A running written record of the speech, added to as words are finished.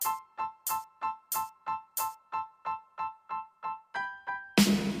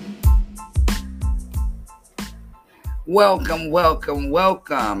Welcome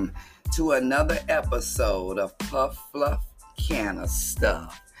to another episode of Puff Fluff Canna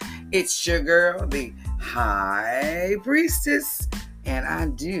Stuff. It's your girl, the High Priestess, and I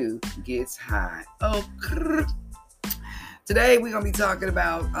do get high. Today we're going to be talking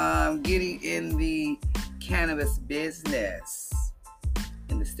about getting in the cannabis business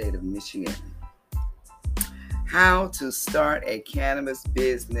in the state of Michigan. How to start a cannabis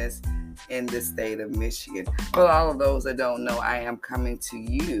business in the state of Michigan. For all of those that don't know, I am coming to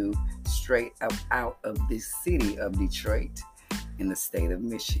you straight up out of the city of Detroit in the state of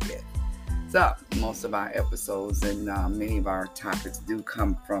Michigan. So most of our episodes and many of our topics do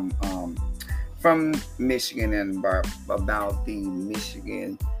come from Michigan and about the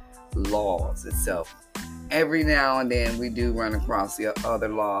Michigan laws itself. Every now and then we do run across the other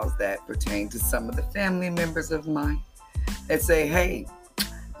laws that pertain to some of the family members of mine that say, hey,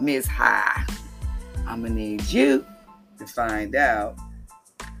 Ms. High, I'm going to need you to find out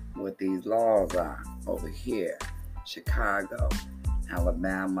what these laws are over here. Chicago,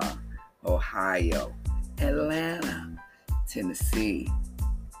 Alabama, Ohio, Atlanta, Tennessee,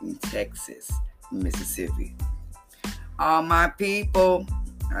 Texas, Mississippi. All my people,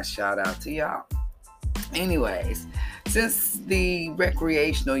 I shout out to y'all. Anyways, since the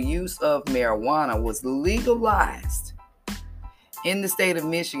recreational use of marijuana was legalized in the state of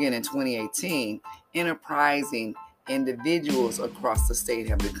Michigan in 2018, enterprising individuals across the state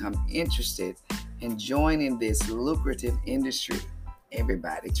have become interested in joining this lucrative industry.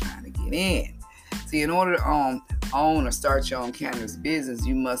 Everybody trying to get in. See, in order to own or start your own cannabis business,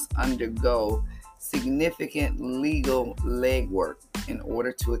 you must undergo significant legal legwork in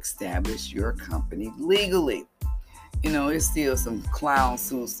order to establish your company legally. You know, it's still some clown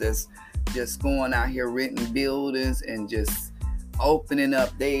suits that's just going out here renting buildings and just opening up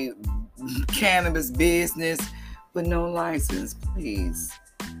their cannabis business with no license. Please,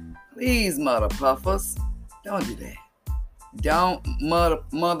 mother puffers, don't do that. Don't mother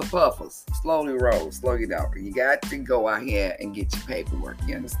puffers. Slowly roll, slow you down. You got to go out here and get your paperwork.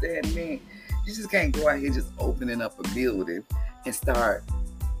 You understand me? You just can't go out here just opening up a building and start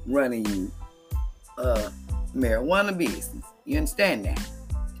running you a marijuana business. You understand that?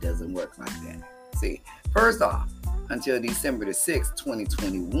 It doesn't work like that. See, first off, until December the 6th,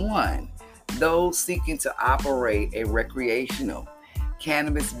 2021, those seeking to operate a recreational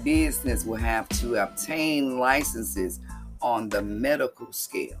cannabis business will have to obtain licenses on the medical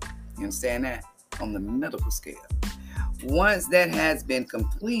scale. You understand that? On the medical scale. Once that has been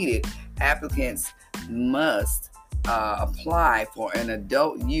completed, applicants must apply for an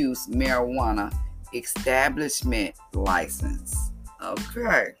adult use marijuana establishment license.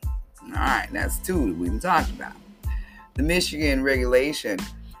 Okay. All right. That's two that we've been talking about. The Michigan Regulation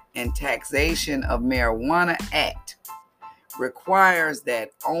and Taxation of Marijuana Act requires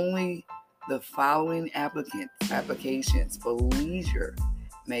that only the following applications for leisure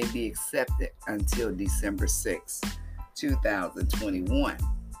may be accepted until December 6, 2021.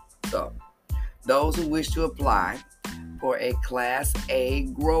 So, those who wish to apply for a Class A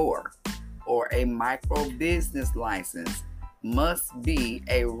grower or a micro business license must be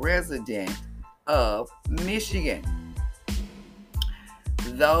a resident of Michigan.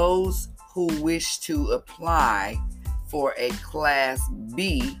 Those who wish to apply for a Class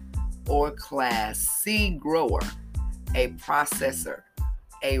B or Class C grower, a processor,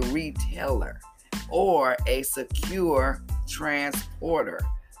 a retailer, or a secure transporter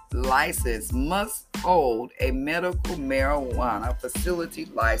license must hold a medical marijuana facility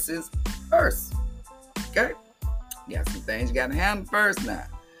license first. Okay? You got some things you got to handle first now.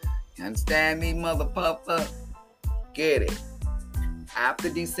 You understand me, mother puffer? Get it. After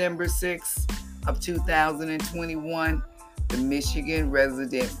December 6th of 2021, the Michigan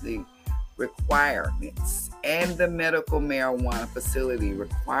residency requirements and the medical marijuana facility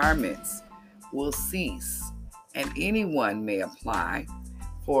requirements will cease, and anyone may apply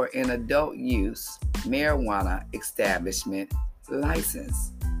for an adult use marijuana establishment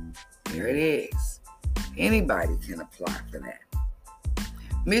license. There it is. Anybody can apply for that.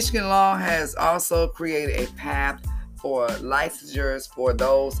 Michigan law has also created a path for licensures for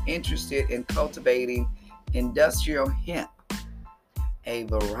those interested in cultivating industrial hemp, a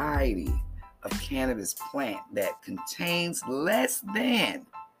variety of cannabis plant that contains less than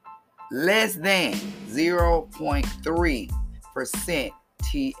 0.3%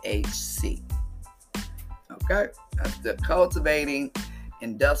 THC. Okay, that's the cultivating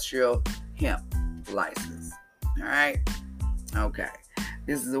industrial hemp license. All right, okay.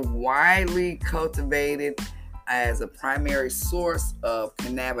 This is a widely cultivated as a primary source of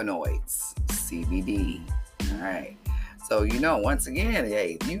cannabinoids, CBD. All right. So, once again,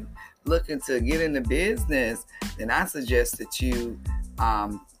 hey, if you looking to get into business, then I suggest that you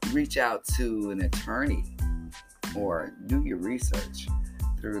reach out to an attorney or do your research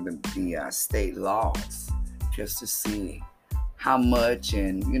through the state laws just to see how much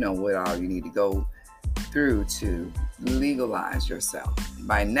and what all you need to go through to legalize yourself.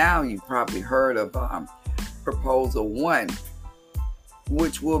 By now, you've probably heard of Proposal 1,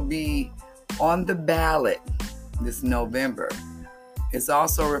 which will be on the ballot this November. It's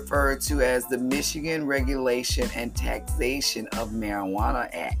also referred to as the Michigan Regulation and Taxation of Marijuana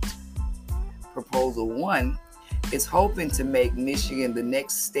Act. Proposal 1 is hoping to make Michigan the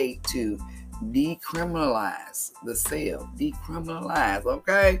next state to decriminalize the sale. Decriminalize,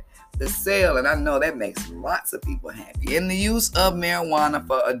 okay? The sale, and I know that makes lots of people happy. And the use of marijuana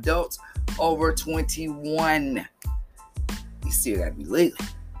for adults over 21. You still got to be legal.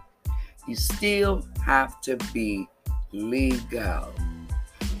 You still have to be legal.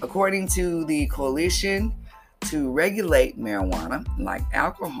 According to the Coalition to Regulate Marijuana, like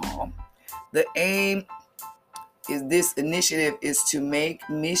alcohol, the aim is this initiative is to make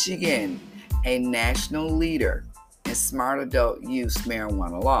Michigan a national leader in smart adult use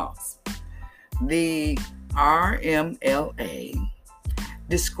marijuana laws. The RMLA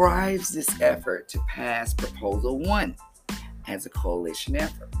describes this effort to pass Proposal 1 as a coalition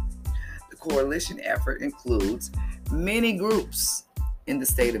effort. The coalition effort includes many groups in the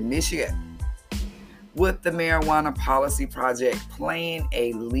state of Michigan, with the Marijuana Policy Project playing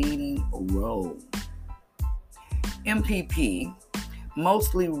a leading role. MPP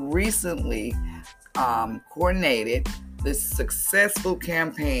mostly recently coordinated the successful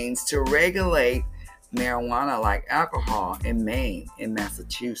campaigns to regulate marijuana like alcohol in Maine, in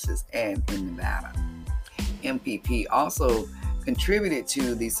Massachusetts, and in Nevada. MPP also contributed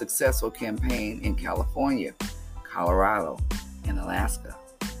to the successful campaign in California, Colorado, and Alaska.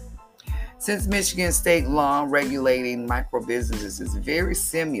 Since Michigan state law regulating microbusinesses is very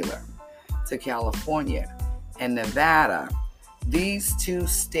similar to California and Nevada, these two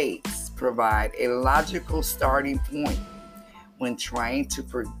states provide a logical starting point when trying to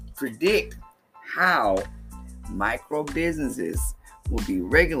predict how microbusinesses will be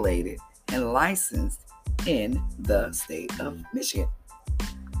regulated and licensed in the state of Michigan.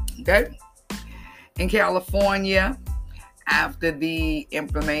 Okay? In California, after the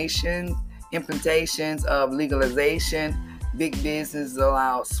implementations of legalization, big business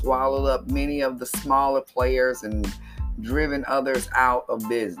swallowed up many of the smaller players and driven others out of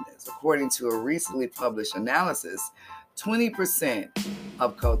business. According to a recently published analysis, 20%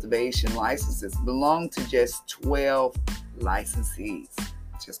 of cultivation licenses belong to just 12 licensees.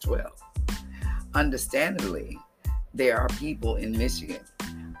 Just 12. Understandably, there are people in Michigan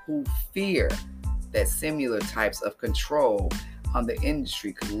who fear that similar types of control on the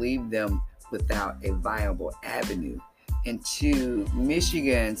industry could leave them without a viable avenue into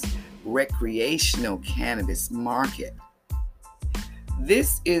Michigan's recreational cannabis market.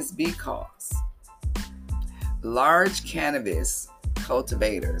 This is because large cannabis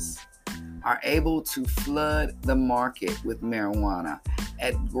cultivators are able to flood the market with marijuana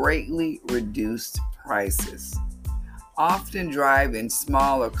at greatly reduced prices, often driving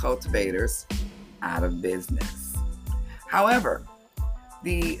smaller cultivators out of business. However,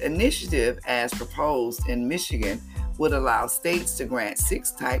 the initiative as proposed in Michigan would allow states to grant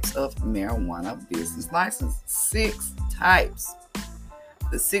 6 types of marijuana business licenses. 6 types.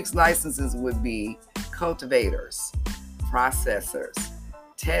 The 6 licenses would be cultivators, processors,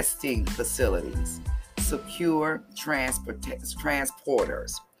 testing facilities, secure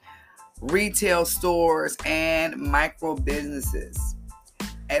transporters, retail stores, and micro businesses.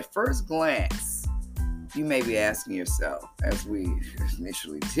 At first glance, you may be asking yourself, as we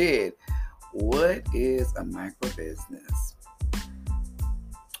initially did, what is a micro business?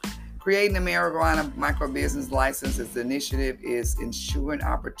 Creating a marijuana micro business license initiative is ensuring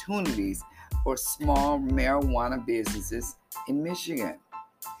opportunities for small marijuana businesses in Michigan.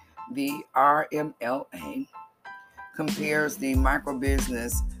 The RMLA compares the micro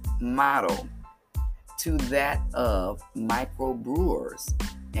business model to that of microbrewers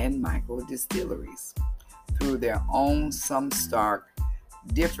and micro distilleries through their own some stark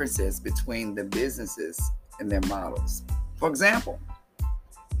differences between the businesses and their models. For example,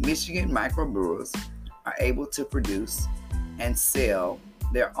 Michigan microbrewers are able to produce and sell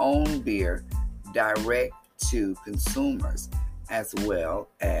their own beer direct to consumers as well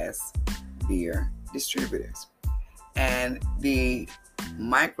as beer distributors. And the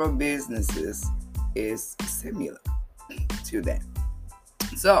micro businesses is similar to that.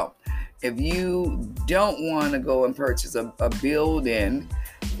 So If you don't want to go and purchase a building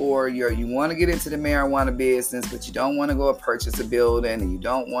for you want to get into the marijuana business, but you don't want to go and purchase a building, and you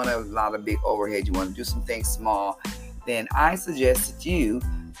don't want a lot of big overhead, you want to do some things small, then I suggest that you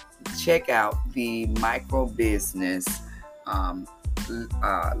check out the micro business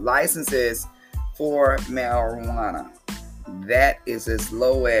licenses for marijuana. That is as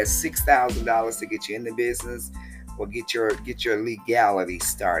low as $6,000 to get you in the business, or get your legality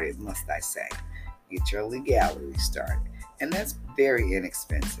started, must I say. Get your legality started. And that's very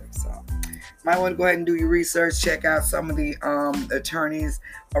inexpensive. So might want to go ahead and do your research, check out some of the attorneys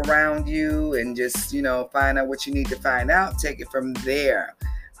around you, and just, find out what you need to find out. Take it from there.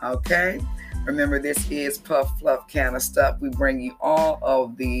 Okay? Remember, this is Puff Fluff Kind of Stuff. We bring you all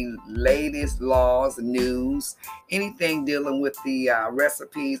of the latest laws, news, anything dealing with the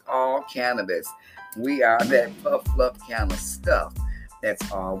recipes, all cannabis. We are that Puff Fluff Kind of Stuff.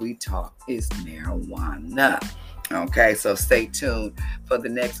 That's all we talk is marijuana. Okay, so stay tuned for the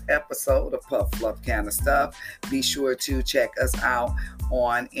next episode of Puff Fluff Kind of Stuff. Be sure to check us out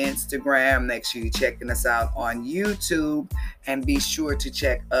on Instagram. Make sure you're checking us out on YouTube. And be sure to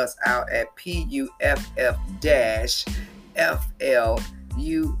check us out at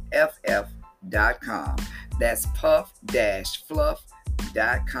puff-fluff.com. That's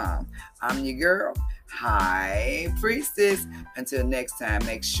puff-fluff.com. I'm your girl, High Priestess. Until next time,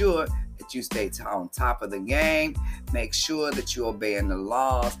 make sure that you stay on top of the game. Make sure that you're obeying the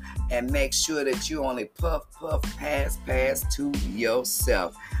laws, and make sure that you only puff, pass to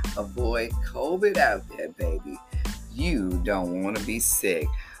yourself. Avoid COVID out there, baby. You don't want to be sick.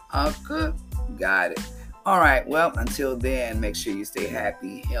 Good? Got it. All right. Well, until then, make sure you stay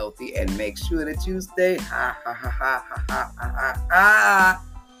happy, healthy, and make sure that you stay